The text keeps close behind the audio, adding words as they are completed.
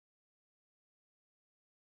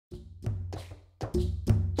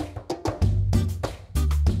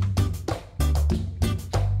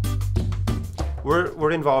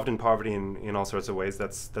We're involved in poverty in all sorts of ways.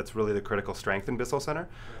 That's really the critical strength in Bissell Centre.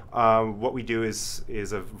 What we do is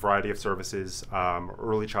a variety of services,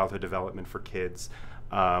 early childhood development for kids.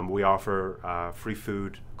 We offer free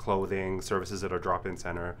food, clothing, services at our drop-in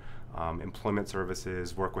centre, employment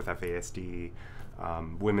services, work with FASD,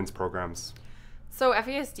 women's programs. So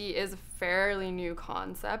FASD is a fairly new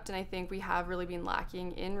concept, and I think we have really been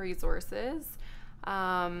lacking in resources.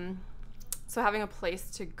 So having a place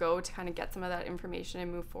to go to kind of get some of that information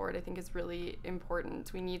and move forward, I think is really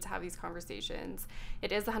important. We need to have these conversations.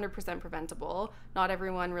 It is 100% preventable. Not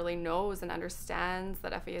everyone really knows and understands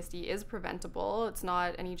that FASD is preventable. It's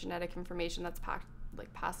not any genetic information that's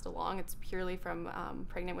passed along. It's purely from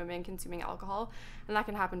pregnant women consuming alcohol, and that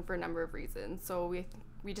can happen for a number of reasons. So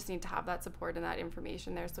we just need to have that support and that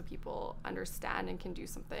information there so people understand and can do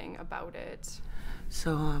something about it.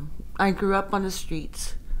 So I grew up on the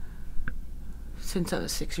streets since I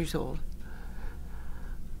was 6 years old.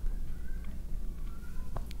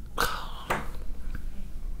 Take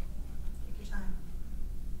your time.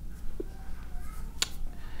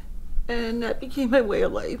 And that became my way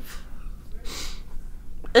of life.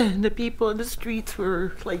 And the people in the streets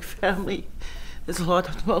were like family. There's a lot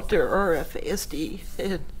of them out there are FASD,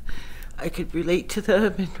 and I could relate to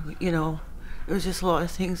them, and there was just a lot of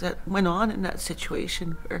things that went on in that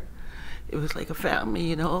situation where it was like a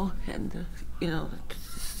family, and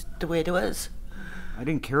it's the way it was. I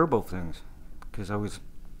didn't care about things because I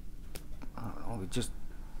just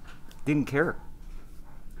didn't care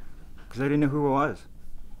because I didn't know who I was.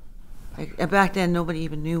 Back then, nobody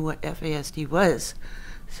even knew what FASD was,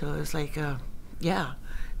 so it was like, it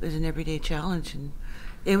was an everyday challenge, and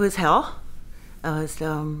it was hell. I was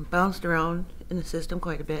bounced around in the system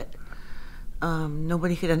quite a bit.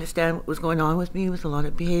 Nobody could understand what was going on with me, with a lot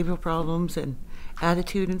of behavioral problems and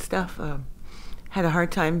attitude and stuff. Had a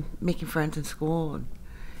hard time making friends in school and,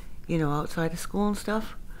 outside of school and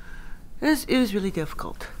stuff. It was really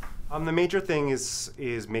difficult. The major thing is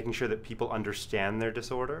making sure that people understand their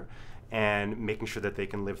disorder and making sure that they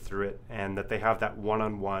can live through it and that they have that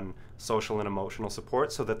one-on-one social and emotional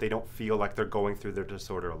support so that they don't feel like they're going through their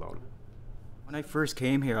disorder alone. When I first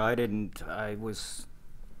came here, I was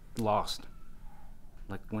lost.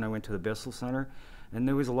 Like when I went to the Bissell Centre, and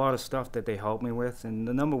there was a lot of stuff that they helped me with, and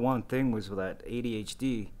the number one thing was that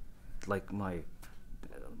ADHD, like the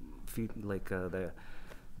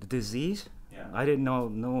disease. Yeah. I didn't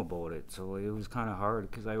know about it, so it was kind of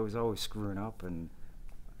hard because I was always screwing up, and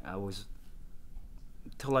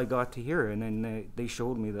till I got to here, and then they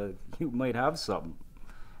showed me that you might have something,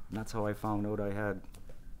 and that's how I found out I had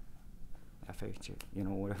FH,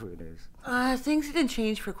 whatever it is. Things didn't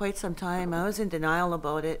change for quite some time. I was in denial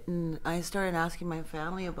about it, and I started asking my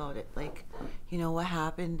family about it, like, what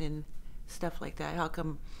happened and stuff like that. How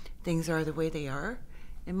come things are the way they are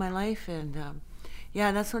in my life? And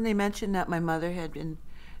that's when they mentioned that my mother had been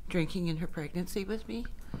drinking in her pregnancy with me.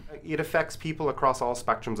 It affects people across all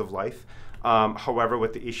spectrums of life. However,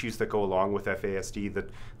 with the issues that go along with FASD,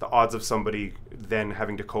 the odds of somebody then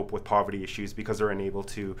having to cope with poverty issues because they're unable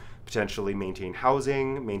to potentially maintain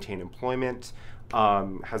housing, maintain employment,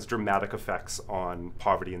 has dramatic effects on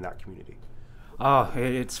poverty in that community.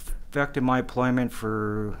 It's affected my employment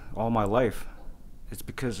for all my life. It's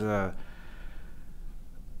because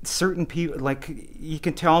certain people, like, you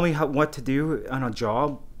can tell me what to do on a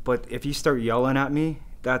job, but if you start yelling at me,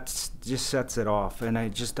 that just sets it off, and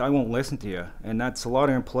I won't listen to you. And that's a lot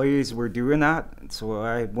of employees were doing that, so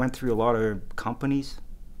I went through a lot of companies.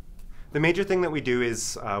 The major thing that we do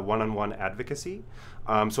is one-on-one advocacy.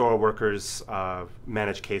 So our workers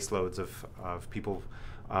manage caseloads of people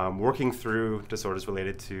working through disorders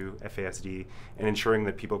related to FASD and ensuring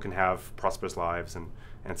that people can have prosperous lives and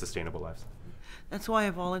sustainable lives. That's why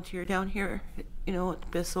I volunteer down here,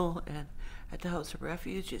 at Bissell and at the House of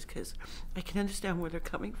Refuge, is because I can understand where they're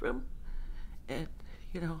coming from. And,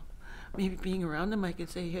 maybe being around them, I can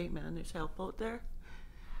say, hey, man, there's help out there.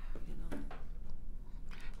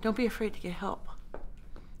 Don't be afraid to get help.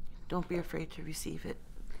 Don't be afraid to receive it.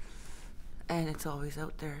 And it's always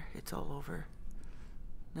out there. It's all over.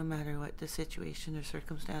 No matter what the situation or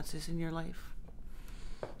circumstances in your life,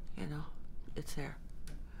 it's there.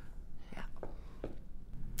 Yeah.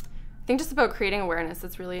 I think just about creating awareness,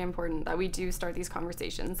 it's really important that we do start these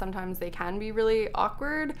conversations. Sometimes they can be really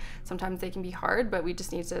awkward, sometimes they can be hard, but we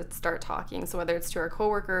just need to start talking. So whether it's to our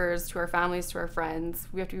coworkers, to our families, to our friends,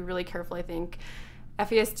 we have to be really careful, I think,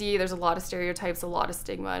 FASD, there's a lot of stereotypes, a lot of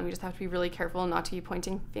stigma, and we just have to be really careful not to be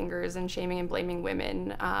pointing fingers and shaming and blaming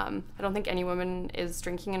women. I don't think any woman is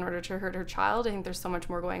drinking in order to hurt her child. I think there's so much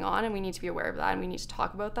more going on, and we need to be aware of that, and we need to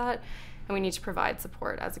talk about that, and we need to provide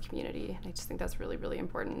support as a community. And I just think that's really, really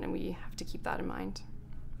important, and we have to keep that in mind.